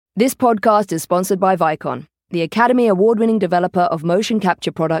This podcast is sponsored by Vicon, the Academy Award-winning developer of motion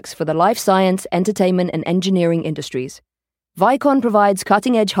capture products for the life science, entertainment, and engineering industries. Vicon provides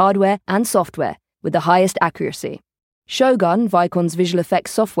cutting-edge hardware and software with the highest accuracy. Shogun, Vicon's visual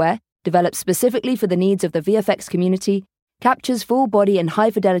effects software, developed specifically for the needs of the VFX community, captures full-body and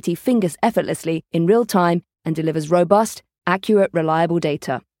high-fidelity fingers effortlessly in real time and delivers robust, accurate, reliable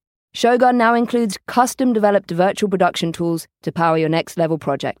data. Shogun now includes custom-developed virtual production tools to power your next-level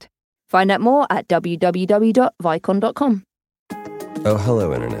project. Find out more at www.vicon.com. Oh,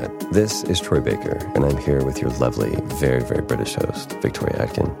 hello, Internet. This is Troy Baker, and I'm here with your lovely, very, very British host, Victoria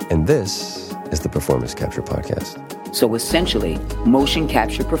Atkin. And this is the Performance Capture Podcast. So essentially, motion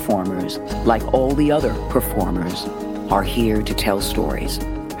capture performers, like all the other performers, are here to tell stories.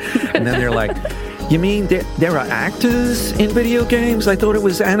 And then they're like, you mean there are actors in video games? I thought it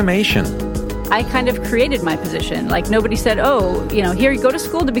was animation. I kind of created my position. Like, nobody said, oh, here you go to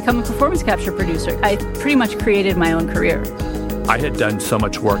school to become a performance capture producer. I pretty much created my own career. I had done so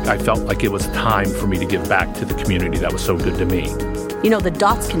much work, I felt like it was time for me to give back to the community that was so good to me. The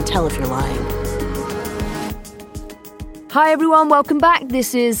dots can tell if you're lying. Hi everyone, welcome back.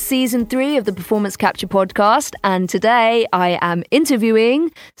 This is season 3 of the Performance Capture Podcast, and today I am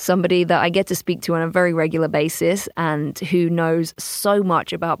interviewing somebody that I get to speak to on a very regular basis and who knows so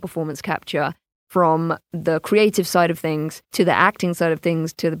much about performance capture, from the creative side of things to the acting side of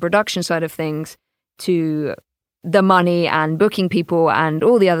things to the production side of things to the money and booking people and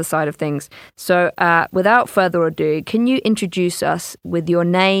all the other side of things. So without further ado, can you introduce us with your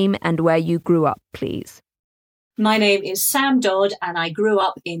name and where you grew up, please? My name is Sam Dodd, and I grew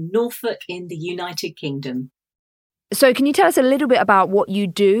up in Norfolk in the United Kingdom. So can you tell us a little bit about what you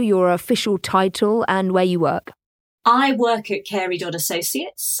do, your official title, and where you work? I work at DODD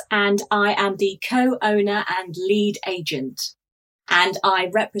Associates, and I am the co-owner and lead agent. And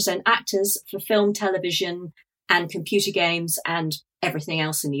I represent actors for film, television, and computer games, and everything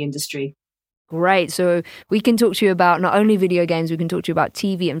else in the industry. Great. So we can talk to you about not only video games, we can talk to you about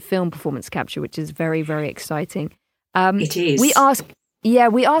TV and film performance capture, which is very, very exciting. It is. We ask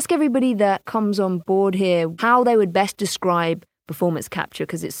everybody that comes on board here how they would best describe performance capture,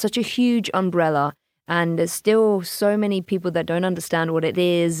 because it's such a huge umbrella and there's still so many people that don't understand what it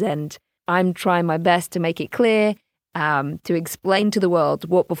is. And I'm trying my best to make it clear, to explain to the world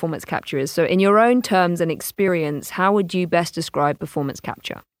what performance capture is. So in your own terms and experience, how would you best describe performance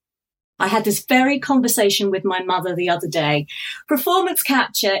capture? I had this very conversation with my mother the other day. Performance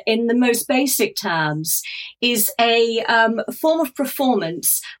capture, in the most basic terms, is a form of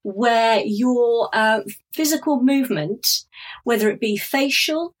performance where your physical movement, whether it be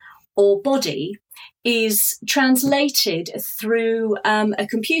facial or body, is translated through a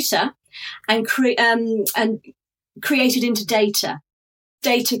computer and created into data.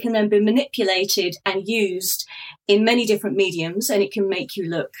 Data can then be manipulated and used in many different mediums, and it can make you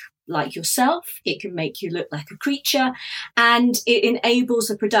look like yourself, it can make you look like a creature, and it enables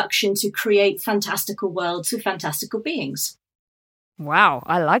a production to create fantastical worlds with fantastical beings. Wow,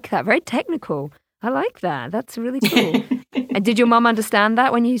 I like that. Very technical. I like that. That's really cool. And did your mum understand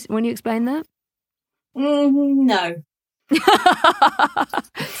that when you explained that? No.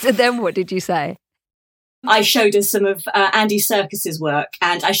 So then what did you say? I showed her some of Andy Serkis's work,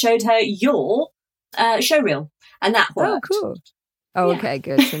 and I showed her your showreel, and that worked. Oh, cool. Oh, okay,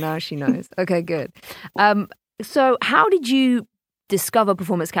 good. So now she knows. Okay, good. So how did you discover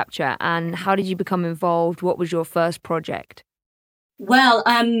performance capture and how did you become involved? What was your first project? Well,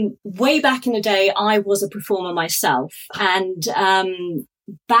 way back in the day, I was a performer myself. And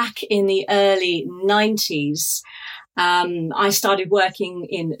back in the early 90s, I started working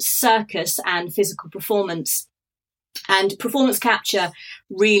in circus and physical performance. And performance capture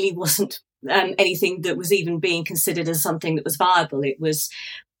really wasn't anything that was even being considered as something that was viable. It was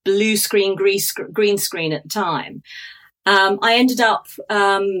blue screen, green screen at the time. I ended up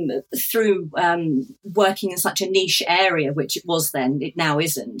through working in such a niche area, which it was then, it now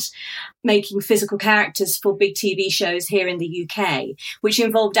isn't, making physical characters for big TV shows here in the UK, which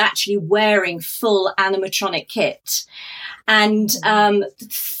involved actually wearing full animatronic kit. And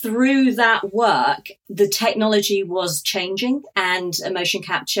through that work, the technology was changing and motion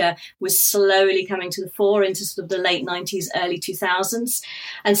capture was slowly coming to the fore into sort of the late 90s, early 2000s.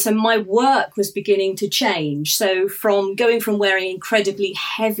 And so my work was beginning to change. So from going from wearing incredibly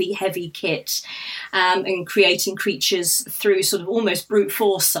heavy kit and creating creatures through sort of almost brute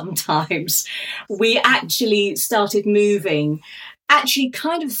force sometimes, we actually started moving actually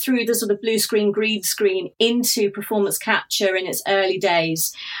kind of through the sort of blue screen, green screen into performance capture in its early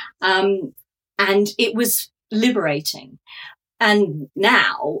days. And it was liberating. And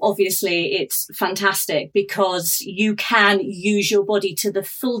now, obviously, it's fantastic because you can use your body to the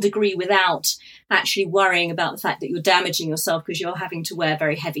full degree without actually worrying about the fact that you're damaging yourself because you're having to wear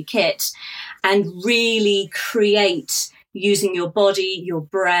very heavy kit, and really create using your body, your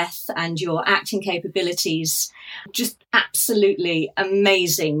breath, and your acting capabilities. Just absolutely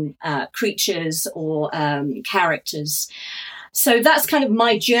amazing creatures or characters. So that's kind of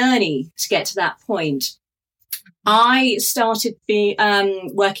my journey to get to that point. I started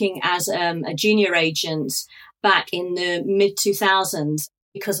working as a junior agent back in the mid-2000s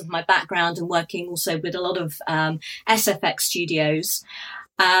because of my background and working also with a lot of SFX studios,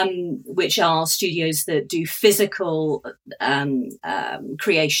 which are studios that do physical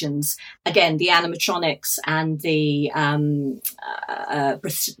creations. Again, the animatronics and the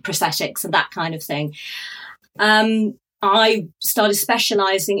prosthetics and that kind of thing. I started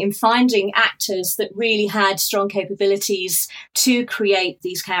specializing in finding actors that really had strong capabilities to create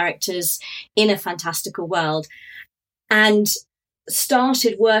these characters in a fantastical world, and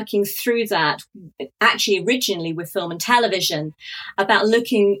started working through that, actually originally with film and television, about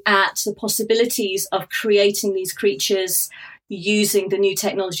looking at the possibilities of creating these creatures using the new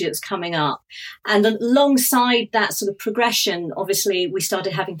technology that's coming up. And alongside that sort of progression, obviously, we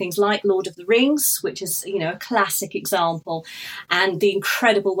started having things like Lord of the Rings, which is, a classic example, and the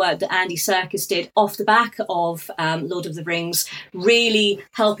incredible work that Andy Serkis did off the back of Lord of the Rings, really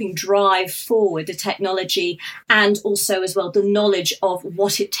helping drive forward the technology and also as well the knowledge of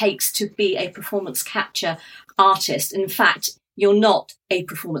what it takes to be a performance capture artist. In fact, you're not a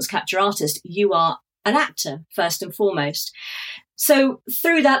performance capture artist, you are an actor, first and foremost. So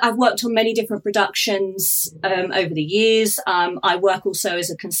through that, I've worked on many different productions over the years. I work also as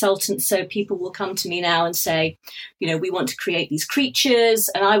a consultant. So people will come to me now and say, we want to create these creatures,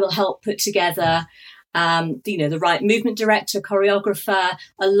 and I will help put together the right movement director, choreographer,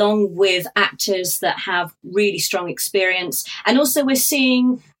 along with actors that have really strong experience. And also we're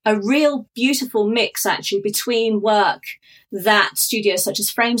seeing a real beautiful mix actually between work that studios such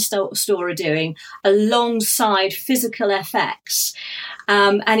as Framestore are doing alongside physical effects.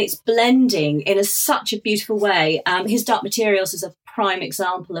 And it's blending in such a beautiful way. His Dark Materials is a prime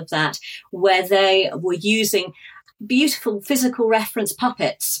example of that, where they were using beautiful physical reference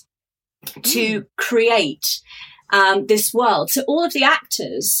puppets to create this world. So all of the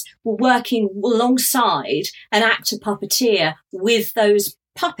actors were working alongside an actor puppeteer with those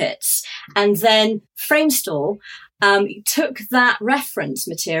puppets. And then Framestore took that reference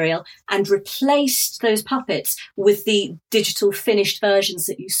material and replaced those puppets with the digital finished versions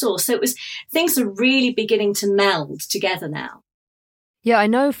that you saw. So things are really beginning to meld together now. Yeah, I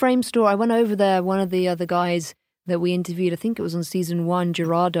know Framestore. I went over there, one of the other guys that we interviewed, I think it was on season 1,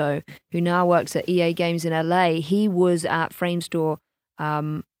 Gerardo, who now works at EA Games in LA. He was at Framestore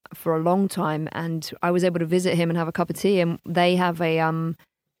for a long time, and I was able to visit him and have a cup of tea. And they have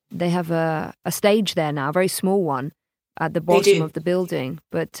a stage there now, a very small one at the bottom of the building.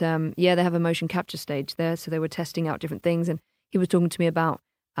 But they have a motion capture stage there, so they were testing out different things. And he was talking to me about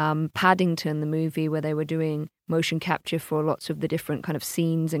Paddington, the movie, where they were doing motion capture for lots of the different kind of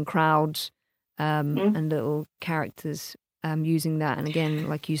scenes and crowds. And little characters using that. And again,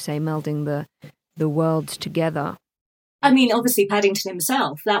 like you say, melding the worlds together. I mean, obviously, Paddington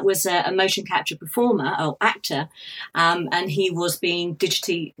himself, that was a motion capture performer or actor, and he was being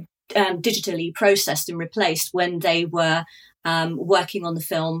digitally processed and replaced when they were working on the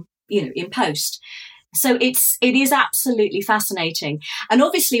film, in post. So it is absolutely fascinating. And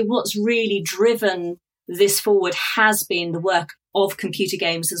obviously, what's really driven this forward has been the work of computer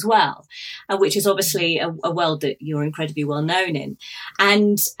games as well, which is obviously a world that you're incredibly well known in.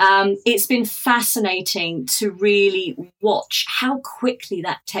 And it's been fascinating to really watch how quickly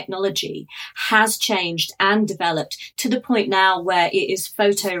that technology has changed and developed to the point now where it is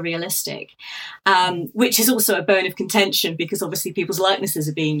photorealistic, which is also a bone of contention because obviously people's likenesses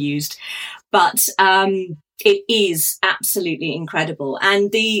are being used. But it is absolutely incredible.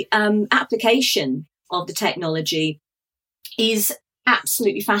 And the application of the technology is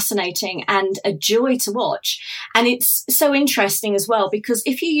absolutely fascinating and a joy to watch. And it's so interesting as well, because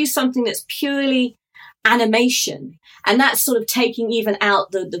if you use something that's purely animation, and that's sort of taking even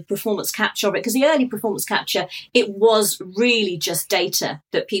out the performance capture of it, because the early performance capture, it was really just data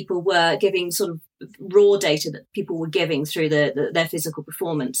that people were giving, sort of raw data that people were giving through their physical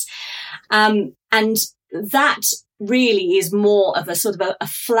performance. And that really is more of a sort of a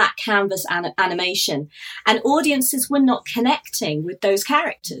flat canvas animation, and audiences were not connecting with those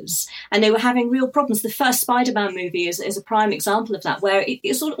characters and they were having real problems. The first Spider-Man movie is a prime example of that, where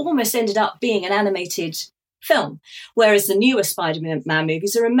it sort of almost ended up being an animated film. Whereas the newer Spider-Man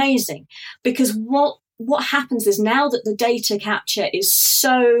movies are amazing, because what happens is, now that the data capture is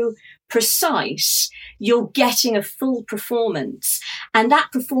so precise, you're getting a full performance. And that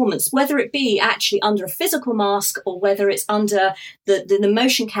performance, whether it be actually under a physical mask or whether it's under the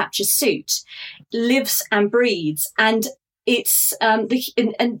motion capture suit, lives and breathes. And it's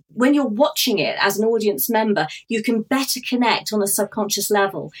and when you're watching it as an audience member, you can better connect on a subconscious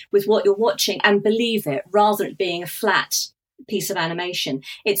level with what you're watching and believe it, rather than it being a flat piece of animation.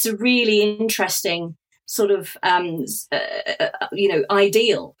 It's a really interesting sort of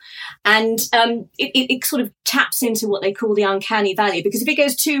ideal, and it sort of taps into what they call the uncanny valley, because if it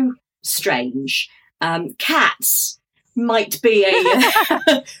goes too strange, Cats might be a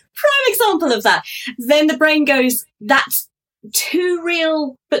prime example of that. Then the brain goes, that's too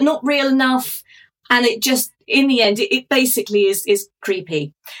real but not real enough, and it just, in the end, it basically is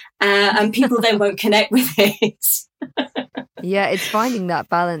creepy, and people then won't connect with it. Yeah, it's finding that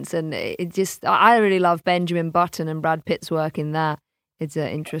balance, and I really love Benjamin Button and Brad Pitt's work in that. It's an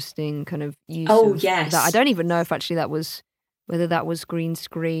interesting kind of use of that. I don't even know if actually whether that was green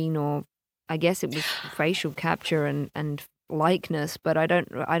screen, or I guess it was facial capture and likeness, but I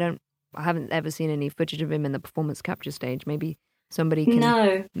haven't ever seen any footage of him in the performance capture stage. Maybe somebody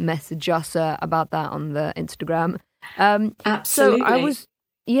can message us about that on the Instagram. Absolutely. So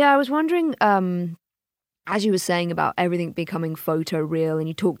I was wondering, as you were saying about everything becoming photo real, and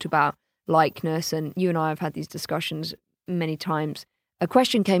you talked about likeness, and you and I have had these discussions many times. A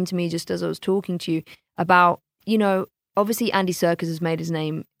question came to me just as I was talking to you about, obviously Andy Serkis has made his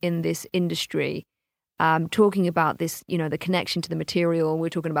name in this industry, talking about this, the connection to the material. We're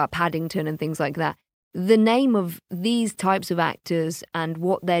talking about Paddington and things like that. The name of these types of actors and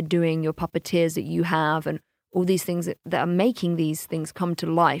what they're doing, your puppeteers that you have, and all these things that are making these things come to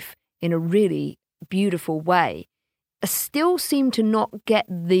life in a really beautiful way, still seem to not get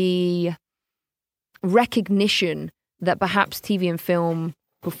the recognition that perhaps TV and film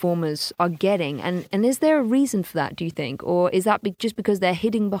performers are getting. And is there a reason for that, do you think? Or is that just because they're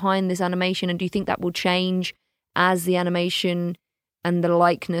hiding behind this animation? And do you think that will change as the animation and the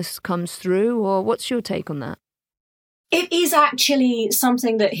likeness comes through? Or what's your take on that? It is actually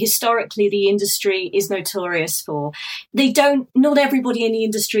something that historically the industry is notorious for. Not everybody in the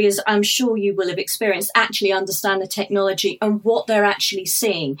industry, as I'm sure you will have experienced, actually understand the technology and what they're actually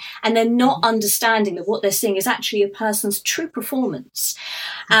seeing. And they're not understanding that what they're seeing is actually a person's true performance.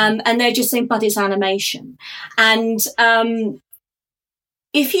 And they're just saying, but it's animation. And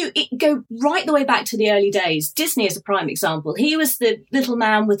if you go right the way back to the early days, Disney is a prime example. He was the little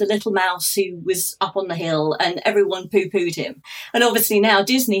man with the little mouse who was up on the hill and everyone poo-pooed him. And obviously now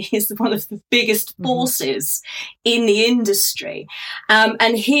Disney is one of the biggest forces in the industry.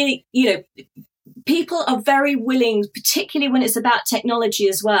 And here, people are very willing, particularly when it's about technology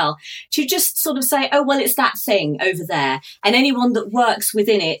as well, to just sort of say, oh, well, it's that thing over there. And anyone that works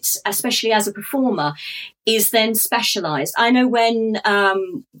within it, especially as a performer, is then specialised. I know when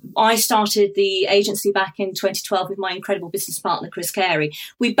I started the agency back in 2012 with my incredible business partner, Chris Carey,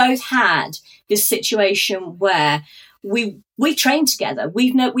 we both had this situation where we trained together.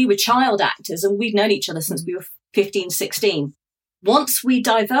 We were child actors and we'd known each other since we were 15, 16. Once we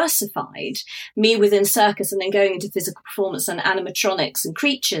diversified, me within circus and then going into physical performance and animatronics and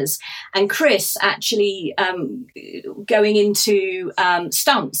creatures, and Chris actually going into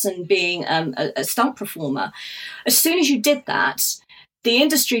stunts and being a stunt performer. As soon as you did that, the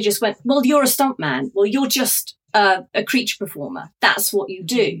industry just went, well, you're a stunt man. Well, you're just a creature performer. That's what you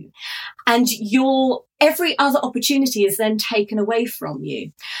do. And every other opportunity is then taken away from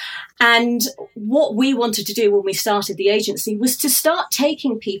you. And what we wanted to do when we started the agency was to start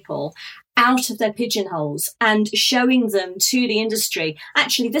taking people out of their pigeonholes and showing them to the industry,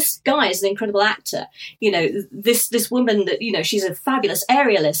 actually, this guy is an incredible actor. This woman that, she's a fabulous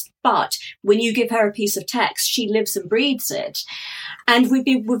aerialist, but when you give her a piece of text, she lives and breathes it. And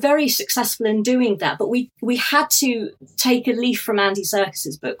we're very successful in doing that. But we had to take a leaf from Andy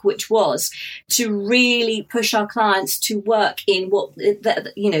Serkis's book, which was to really push our clients to work in what,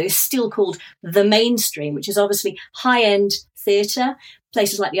 is still called the mainstream, which is obviously high-end theatre,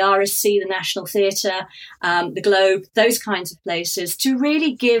 places like the RSC, the National Theatre, the Globe, those kinds of places, to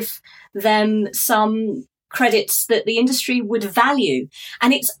really give them some credits that the industry would value.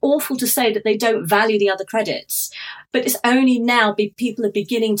 And it's awful to say that they don't value the other credits, but it's only now people are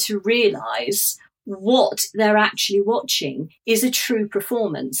beginning to realise what they're actually watching is a true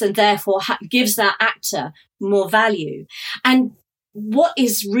performance, and therefore gives that actor more value. And what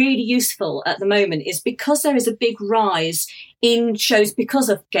is really useful at the moment is because there is a big rise in shows because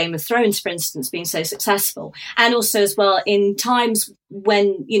of Game of Thrones, for instance, being so successful. And also as well in times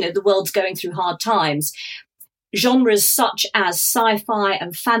when, the world's going through hard times, genres such as sci-fi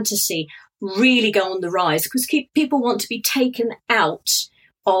and fantasy really go on the rise because people want to be taken out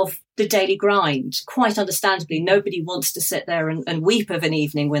of the daily grind. Quite understandably, nobody wants to sit there and weep of an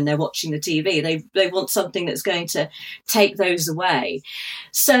evening when they're watching the TV. They want something that's going to take those away.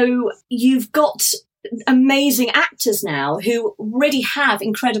 So you've got amazing actors now who already have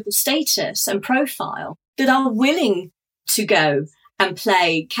incredible status and profile that are willing to go and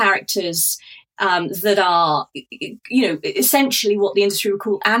play characters that are, essentially what the industry would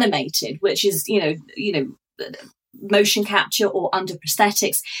call animated, which is, motion capture or under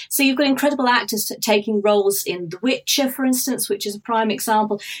prosthetics. So you've got incredible actors taking roles in The Witcher, for instance, which is a prime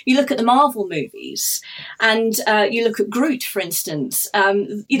example. You look at the Marvel movies and you look at Groot, for instance.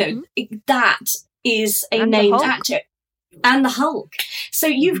 That is a named actor. And the Hulk. So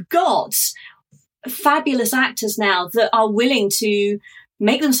you've got fabulous actors now that are willing to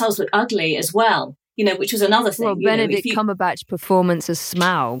make themselves look ugly as well, which was another thing. Well, Benedict Cumberbatch's performance as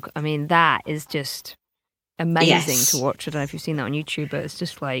Smaug, I mean, that is just amazing to watch. I don't know if you've seen that on YouTube, but it's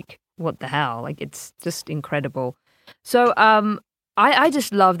just like, what the hell? Like, it's just incredible. So I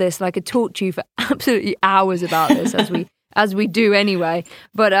just love this. I could talk to you for absolutely hours about this, as we do anyway.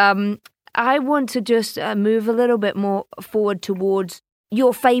 But I want to just move a little bit more forward towards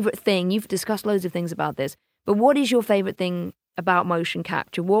your favorite thing. You've discussed loads of things about this, but what is your favorite thing about motion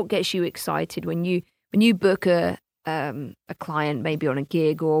capture? What gets you excited when you book a client, maybe on a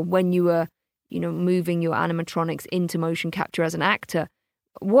gig, or when you are moving your animatronics into motion capture as an actor?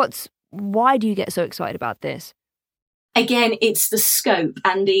 Why do you get so excited about this? Again, it's the scope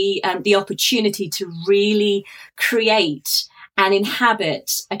and the opportunity to really create and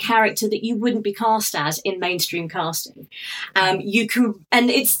inhabit a character that you wouldn't be cast as in mainstream casting. You can,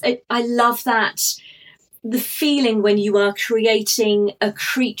 and I love that. The feeling when you are creating a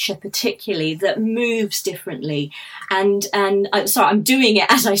creature particularly that moves differently, and I'm doing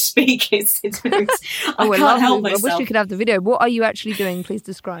it as I speak. I can't help myself. I wish we could have the video. What are you actually doing? Please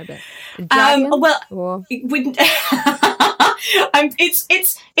describe it.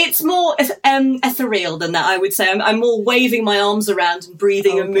 It's more ethereal than that, I would say. I'm more waving my arms around and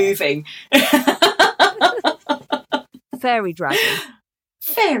breathing and moving. Fairy dragon.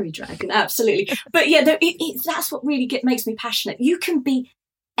 Fairy dragon, absolutely. But yeah, that's what really makes me passionate. You can be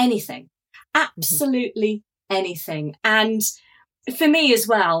anything, absolutely anything. And for me as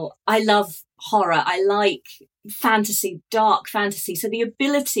well, I love horror. I like fantasy, dark fantasy. So the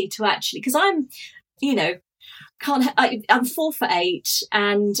ability to actually, because I'm 4'8",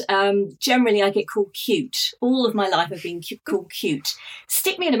 and generally I get called cute. All of my life I've been called cute.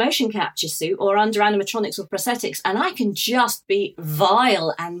 Stick me in a motion capture suit or under animatronics or prosthetics, and I can just be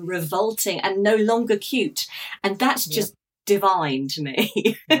vile and revolting and no longer cute. And that's just divine to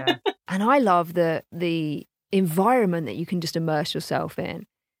me. Yeah. And I love the environment that you can just immerse yourself in.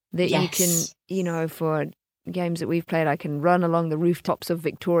 That you can, for games that we've played, I can run along the rooftops of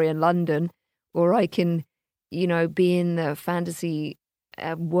Victorian London, or I can be in the fantasy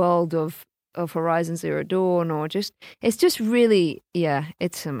world of Horizon Zero Dawn, or it's just really,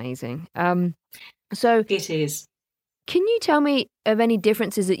 it's amazing. So it is. Can you tell me of any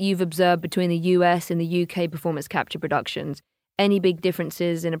differences that you've observed between the US and the UK performance capture productions? Any big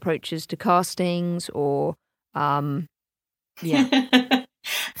differences in approaches to castings, or the money?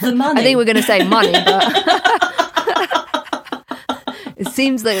 I think we're going to say money, but it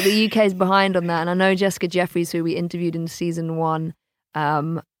seems like the UK is behind on that. And I know Jessica Jeffries, who we interviewed in season 1,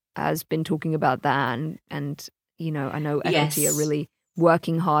 has been talking about that. And I know Equity are really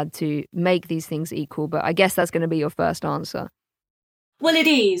working hard to make these things equal. But I guess that's going to be your first answer. Well, it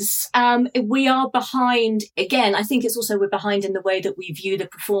is. We are behind. Again, I think it's also we're behind in the way that we view the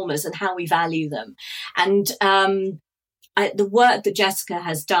performers and how we value them. And the work that Jessica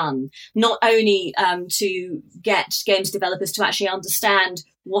has done, not only to get games developers to actually understand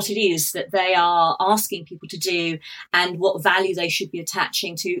what it is that they are asking people to do and what value they should be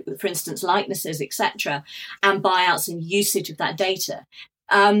attaching to, for instance, likenesses, etc., and buyouts and usage of that data.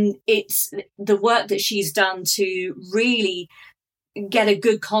 It's the work that she's done to really get a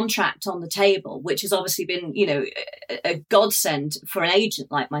good contract on the table, which has obviously been, a godsend for an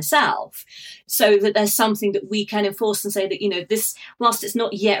agent like myself, so that there's something that we can enforce and say that, this, whilst it's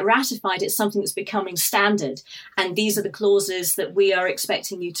not yet ratified, it's something that's becoming standard. And these are the clauses that we are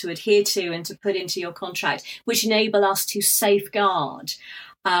expecting you to adhere to and to put into your contract, which enable us to safeguard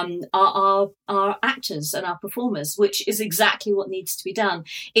our actors and our performers, which is exactly what needs to be done.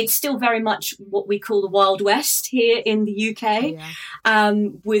 It's still very much what we call the Wild West here in the UK,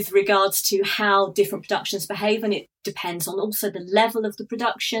 with regards to how different productions behave, and it depends on also the level of the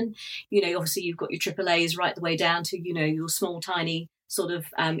production. Obviously you've got your AAAs right the way down to your small, tiny sort of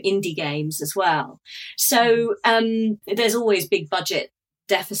indie games as well. So there's always big budget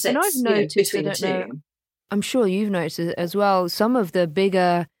deficits. And I've noticed, between the two. I'm sure you've noticed it as well, some of the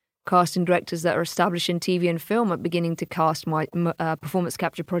bigger casting directors that are established in TV and film are beginning to cast performance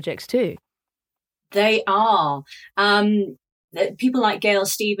capture projects too. They are. People like Gail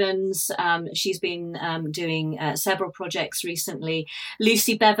Stevens, she's been doing several projects recently.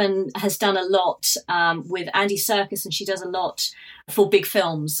 Lucy Bevan has done a lot with Andy Serkis, and she does a lot for big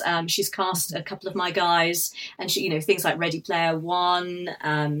films. She's cast a couple of my guys, and she, things like Ready Player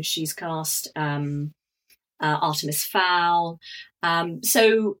One. She's cast Artemis Fowl.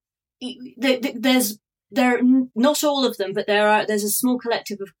 So there are not all of them, but there's a small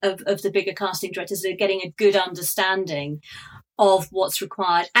collective of the bigger casting directors that are getting a good understanding of what's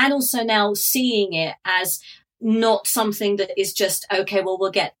required, and also now seeing it as not something that is just, okay, well,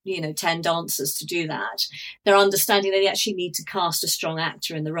 we'll get 10 dancers to do that. They're understanding they actually need to cast a strong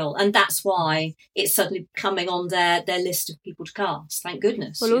actor in the role, and that's why it's suddenly coming on their list of people to cast. Thank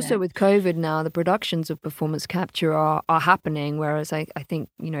goodness. Well, also with COVID now, the productions of performance capture are happening, whereas I think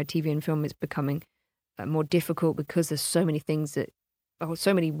TV and film is becoming more difficult because there's so many things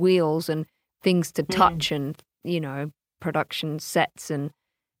so many wheels and things to touch, and production sets and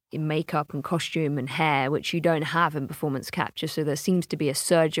makeup and costume and hair, which you don't have in performance capture. So there seems to be a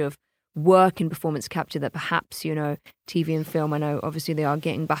surge of work in performance capture that perhaps, TV and film, I know obviously they are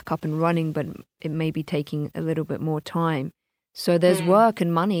getting back up and running, but it may be taking a little bit more time. So there's work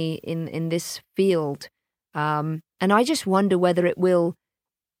and money in this field. And I just wonder whether it will,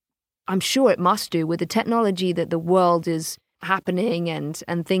 I'm sure it must do, with the technology that the world is happening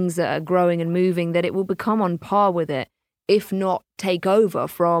and things that are growing and moving, that it will become on par with it, if not take over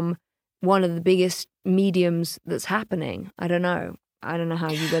from one of the biggest mediums that's happening. I don't know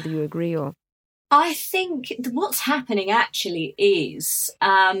whether you agree or... I think what's happening actually is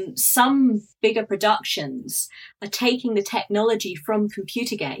some bigger productions are taking the technology from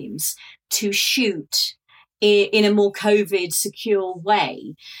computer games to shoot in a more COVID secure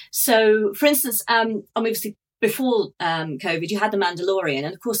way. So, for instance, obviously before COVID, you had The Mandalorian,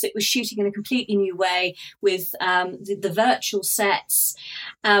 and of course it was shooting in a completely new way with the virtual sets,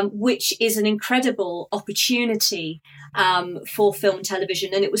 which is an incredible opportunity for film and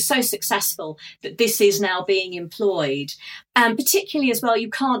television. And it was so successful that this is now being employed. Particularly as well, you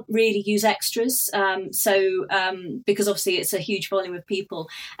can't really use extras. Because obviously it's a huge volume of people,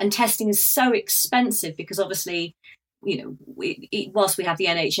 and testing is so expensive because obviously, whilst we have the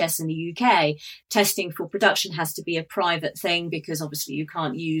NHS in the UK, testing for production has to be a private thing because obviously you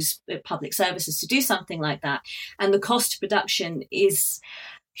can't use public services to do something like that. And the cost of production is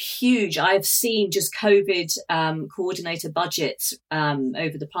huge. I've seen just COVID coordinator budgets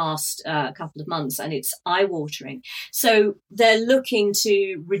over the past couple of months, and it's eye-watering. So they're looking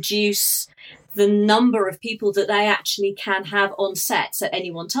to reduce the number of people that they actually can have on sets at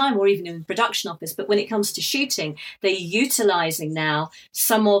any one time, or even in the production office. But when it comes to shooting, they're utilising now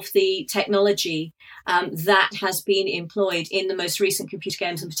some of the technology that has been employed in the most recent computer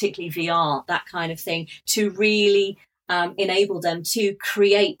games, and particularly VR, that kind of thing, to really enable them to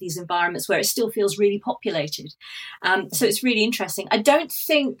create these environments where it still feels really populated. So it's really interesting. I don't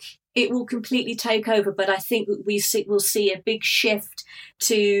think it will completely take over, but I think we'll see a big shift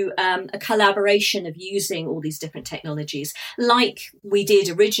to a collaboration of using all these different technologies, like we did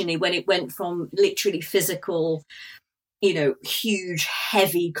originally when it went from literally physical, huge,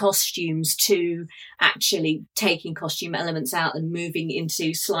 heavy costumes to actually taking costume elements out and moving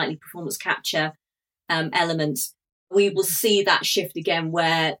into slightly performance capture elements. We will see that shift again,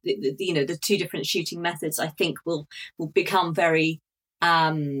 where the two different shooting methods, I think, will become very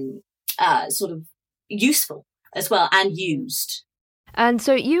sort of useful as well and used. And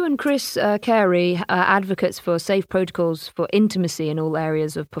so you and Chris Carey are advocates for safe protocols for intimacy in all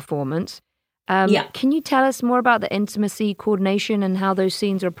areas of performance. Can you tell us more about the intimacy coordination and how those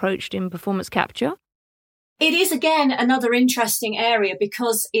scenes are approached in performance capture? It is, again, another interesting area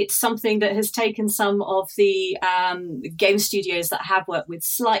because it's something that has taken some of the game studios that I have worked with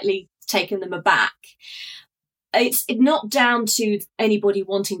slightly taken them aback. It's not down to anybody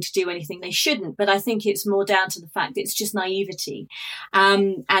wanting to do anything they shouldn't, but I think it's more down to the fact that it's just naivety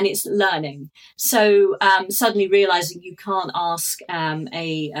and it's learning. So suddenly realizing you can't ask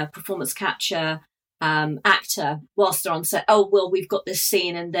a performance capture actor whilst they're on set, oh, well, we've got this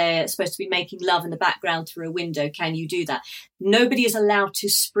scene and they're supposed to be making love in the background through a window. Can you do that? Nobody is allowed to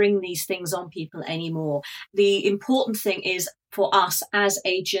spring these things on people anymore. The important thing is for us as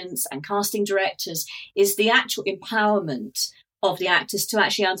agents and casting directors is the actual empowerment of the actors to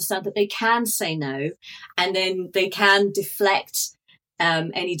actually understand that they can say no, and then they can deflect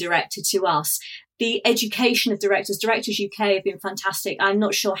any director to us. The education of directors UK have been fantastic. I'm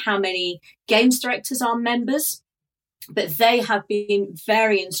not sure how many games directors are members, but they have been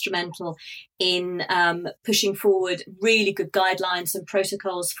very instrumental in pushing forward really good guidelines and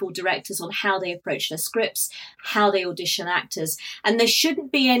protocols for directors on how they approach their scripts, how they audition actors. And there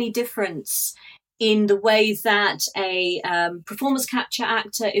shouldn't be any difference in the way that a performance capture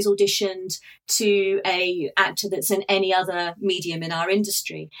actor is auditioned to a actor that's in any other medium in our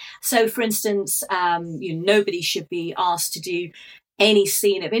industry. So, for instance, nobody should be asked to do any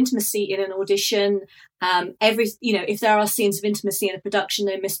scene of intimacy in an audition. If there are scenes of intimacy in a production,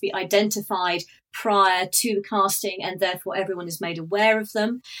 they must be identified prior to the casting, and therefore everyone is made aware of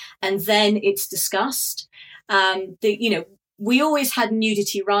them, and then it's discussed. We always had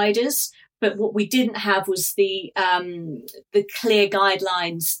nudity riders. But what we didn't have was the clear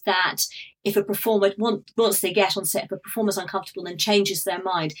guidelines that if a performer, once they get on set, if a performer's uncomfortable and changes their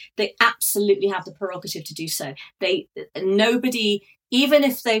mind, they absolutely have the prerogative to do so. Nobody, even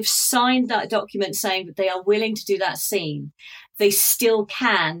if they've signed that document saying that they are willing to do that scene, they still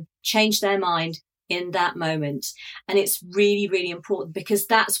can change their mind in that moment. And it's really, really important because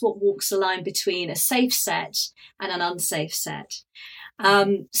that's what walks the line between a safe set and an unsafe set.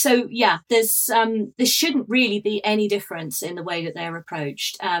 There shouldn't really be any difference in the way that they're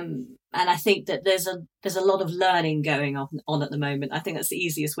approached. And I think that there's a lot of learning going on at the moment. I think that's the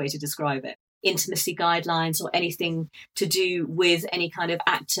easiest way to describe it. Intimacy guidelines or anything to do with any kind of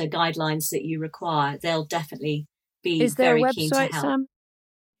actor guidelines that you require, they'll definitely be very keen to help. Is there a website, Sam?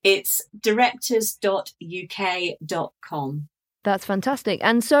 It's directors.uk.com. That's fantastic.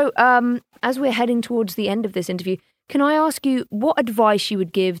 And so as we're heading towards the end of this interview, can I ask you what advice you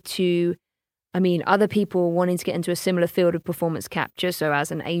would give to, other people wanting to get into a similar field of performance capture? So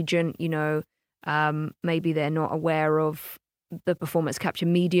as an agent, maybe they're not aware of the performance capture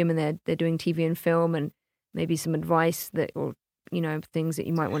medium and they're doing TV and film, and maybe some advice things that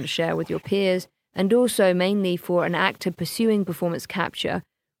you might want to share with your peers. And also mainly for an actor pursuing performance capture,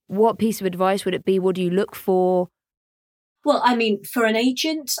 what piece of advice would it be? What do you look for? Well, for an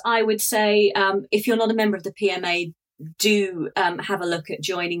agent, I would say if you're not a member of the PMA, do have a look at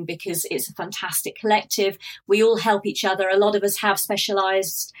joining, because it's a fantastic collective. We all help each other. A lot of us have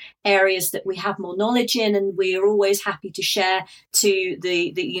specialised areas that we have more knowledge in, and we are always happy to share to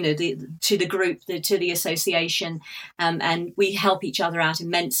the group, to the association, and we help each other out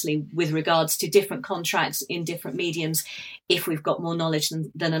immensely with regards to different contracts in different mediums if we've got more knowledge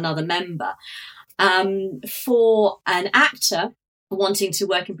than another member. For an actor wanting to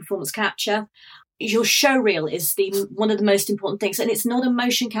work in performance capture, your show reel is one of the most important things, and it's not a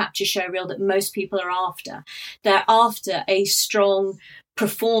motion capture show reel that most people are after. They're after a strong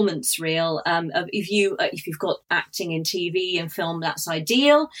performance reel. If you've got acting in TV and film, that's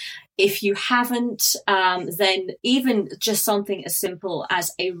ideal. If you haven't, then even just something as simple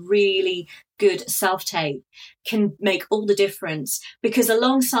as a really good self-tape can make all the difference, because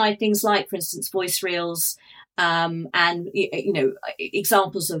alongside things like, for instance, voice reels, and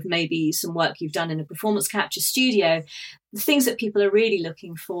examples of maybe some work you've done in a performance capture studio, the things that people are really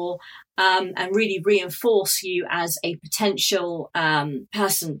looking for and really reinforce you as a potential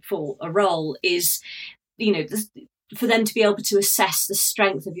person for a role is, for them to be able to assess the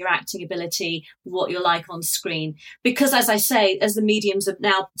strength of your acting ability, what you're like on screen. Because, as I say, as the mediums are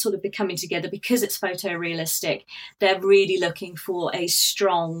now sort of becoming together, because it's photorealistic, they're really looking for a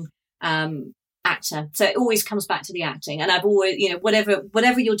strong actor. So it always comes back to the acting. And I've always,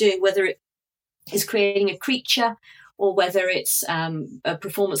 whatever you're doing, whether it is creating a creature or whether it's a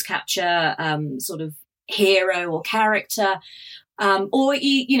performance capture sort of hero or character, or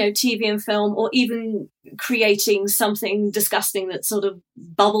TV and film, or even creating something disgusting that sort of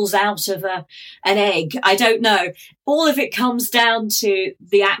bubbles out of an egg. I don't know. All of it comes down to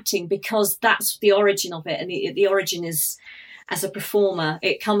the acting, because that's the origin of it. And the origin is, as a performer,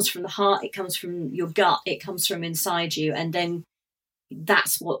 it comes from the heart, it comes from your gut, it comes from inside you. And then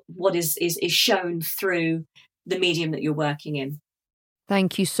that's what is shown through the medium that you're working in.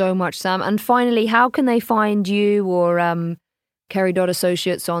 Thank you so much, Sam. And finally, how can they find you or Kerry Dodd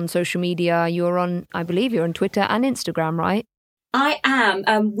Associates on social media? I believe you're on Twitter and Instagram, right? I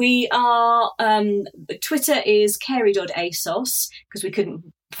am. We are, Twitter is Kerry Dodd ASOS, because we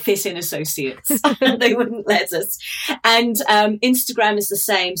couldn't fit in associates. They wouldn't let us. And Instagram is the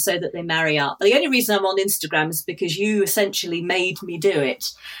same, so that they marry up. The only reason I'm on Instagram is because you essentially made me do it.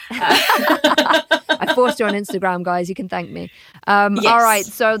 I forced you on Instagram, guys. You can thank me. Yes. All right,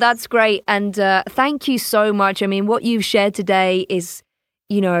 so that's great. And thank you so much. I mean, what you've shared today is,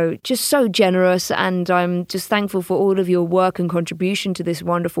 just so generous, and I'm just thankful for all of your work and contribution to this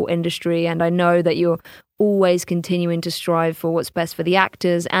wonderful industry. And I know that you're always continuing to strive for what's best for the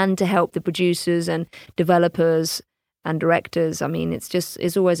actors and to help the producers and developers and directors. I mean,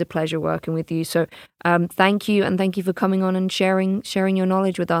 it's always a pleasure working with you. So thank you, and thank you for coming on and sharing your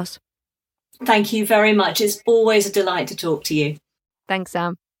knowledge with us. Thank you very much. It's always a delight to talk to you. Thanks,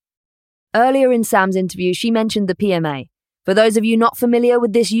 Sam. Earlier in Sam's interview, she mentioned the PMA. For those of you not familiar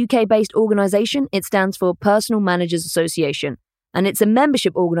with this UK-based organisation, it stands for Personal Managers Association, and it's a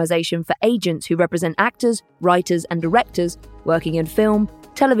membership organisation for agents who represent actors, writers and directors working in film,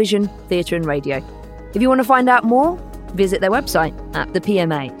 television, theatre and radio. If you want to find out more, visit their website at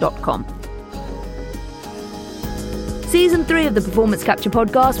thepma.com. Season 3 of the Performance Capture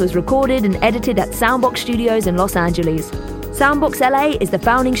podcast was recorded and edited at Soundbox Studios in Los Angeles. Soundbox LA is the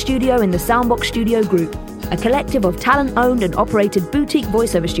founding studio in the Soundbox Studio Group, a collective of talent-owned and operated boutique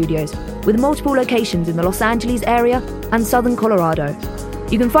voiceover studios with multiple locations in the Los Angeles area and southern Colorado.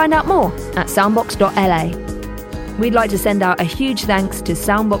 You can find out more at soundbox.la. We'd like to send out a huge thanks to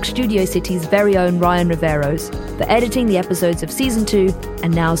Soundbox Studio City's very own Ryan Riveros for editing the episodes of Season 2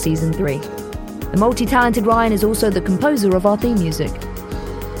 and now Season 3. The multi-talented Ryan is also the composer of our theme music.